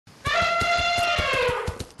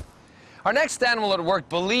Our next animal at work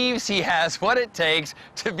believes he has what it takes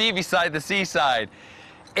to be beside the seaside.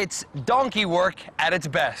 It's donkey work at its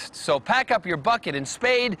best. So pack up your bucket and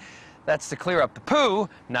spade. That's to clear up the poo,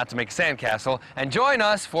 not to make a sandcastle. And join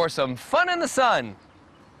us for some fun in the sun.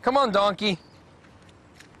 Come on, donkey.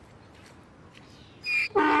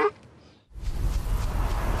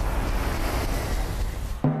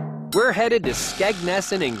 We're headed to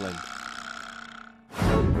Skegness in England.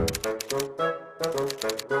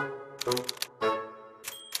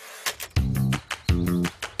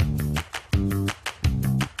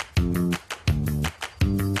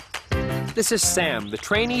 This is Sam, the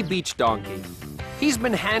trainee beach donkey. He's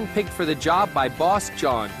been handpicked for the job by boss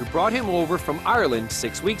John, who brought him over from Ireland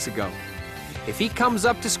 6 weeks ago. If he comes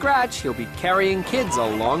up to scratch, he'll be carrying kids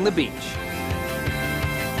along the beach.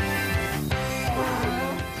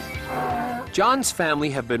 John's family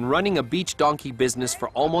have been running a beach donkey business for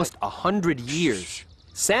almost 100 years.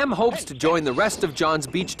 Sam hopes to join the rest of John's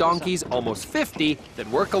beach donkeys, almost 50, that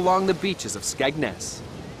work along the beaches of Skegness.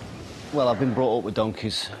 Well, I've been brought up with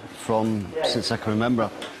donkeys since I can remember.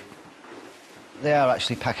 They are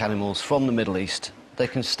actually pack animals from the Middle East. They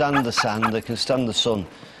can stand the sand, they can stand the sun.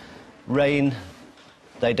 Rain,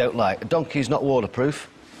 they don't like. A donkey's not waterproof.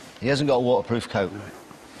 He hasn't got a waterproof coat.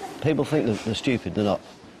 People think that they're stupid, they're not.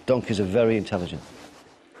 Donkeys are very intelligent.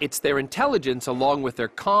 It's their intelligence along with their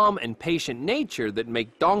calm and patient nature that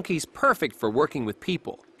make donkeys perfect for working with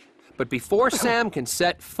people. But before Sam can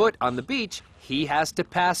set foot on the beach, he has to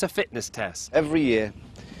pass a fitness test. Every year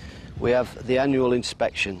we have the annual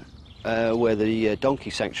inspection where the donkey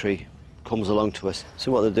sanctuary comes along to us.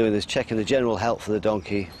 So what they're doing is checking the general health of the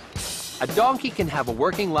donkey. A donkey can have a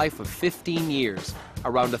working life of 15 years,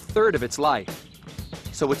 around a third of its life.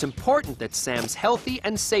 So it's important that Sam's healthy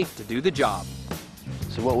and safe to do the job.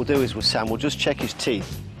 So what we'll do is with Sam, we'll just check his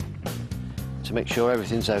teeth to make sure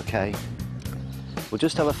everything's okay. We'll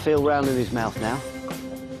just have a feel round in his mouth now.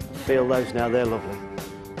 Feel those now, they're lovely.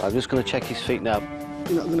 I'm just going to check his feet now.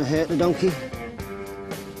 You're not going to hurt the donkey.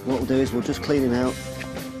 What we'll do is we'll just clean him out.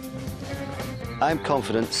 I'm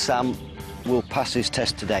confident Sam will pass his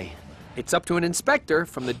test today. It's up to an inspector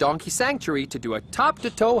from the donkey sanctuary to do a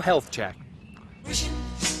top-to-toe health check.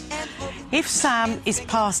 If Sam is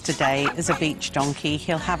passed today as a beach donkey,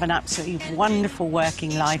 he'll have an absolutely wonderful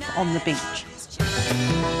working life on the beach.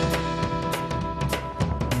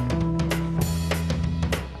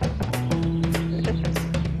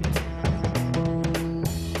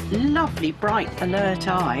 Lovely, bright, alert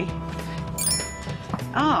eye.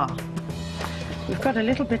 Ah, we've got a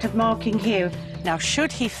little bit of marking here. Now,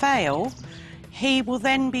 should he fail, he will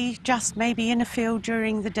then be just maybe in a field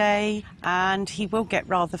during the day, and he will get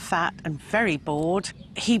rather fat and very bored.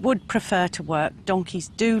 He would prefer to work. Donkeys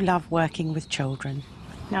do love working with children.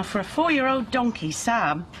 Now, for a 4-year-old donkey,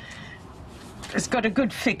 Sam has got a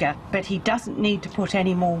good figure, but he doesn't need to put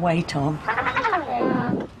any more weight on.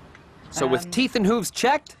 So with teeth and hooves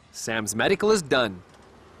checked, Sam's medical is done.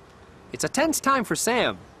 It's a tense time for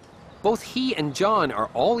Sam. Both he and John are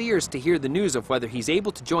all ears to hear the news of whether he's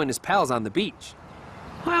able to join his pals on the beach.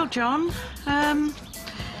 Well, John,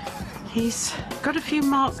 he's got a few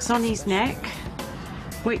marks on his neck,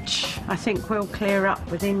 which I think will clear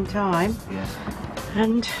up within time. Yes.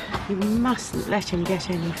 And you mustn't let him get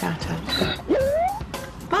any fatter.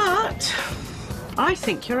 But I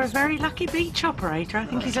think you're a very lucky beach operator. I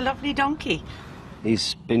think he's a lovely donkey.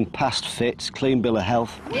 He's been passed fit, clean bill of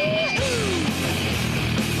health.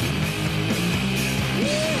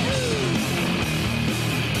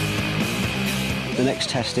 The next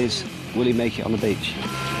test is, will he make it on the beach?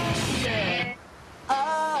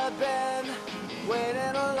 I've been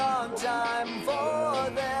waiting a long time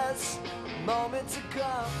for this moment to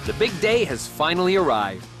come. The big day has finally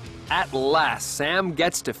arrived. At last, Sam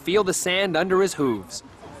gets to feel the sand under his hooves.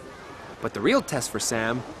 But the real test for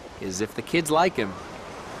Sam is if the kids like him.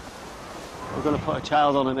 We're going to put a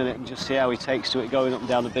child on a minute and just see how he takes to it going up and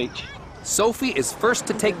down the beach. Sophie is first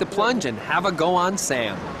to take the plunge and have a go on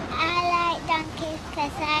Sam. I like donkeys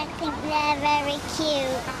because I think they're very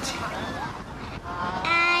cute.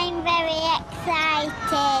 I'm very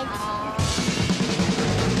excited.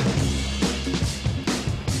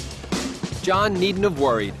 John needn't have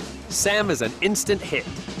worried. Sam is an instant hit.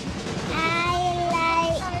 I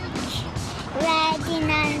like riding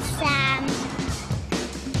on Sam.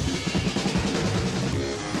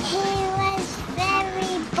 He was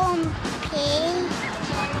very bumpy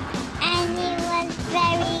and he was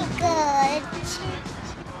very good.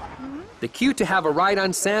 The queue to have a ride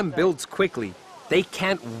on Sam builds quickly. They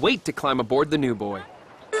can't wait to climb aboard the new boy.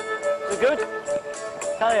 You good?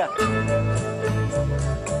 Tell ya.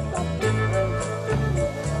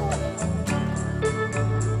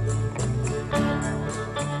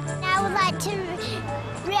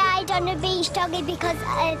 doggy because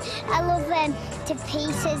I love them to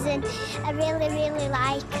pieces and I really, really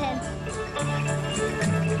like them.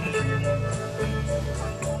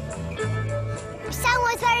 Sam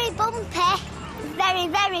was very bumpy. Very,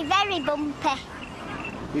 very, very bumpy.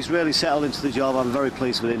 He's really settled into the job. I'm very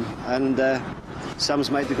pleased with him. And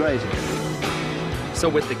Sam's made the grade. So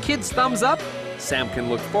with the kids' thumbs up, Sam can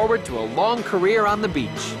look forward to a long career on the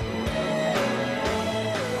beach.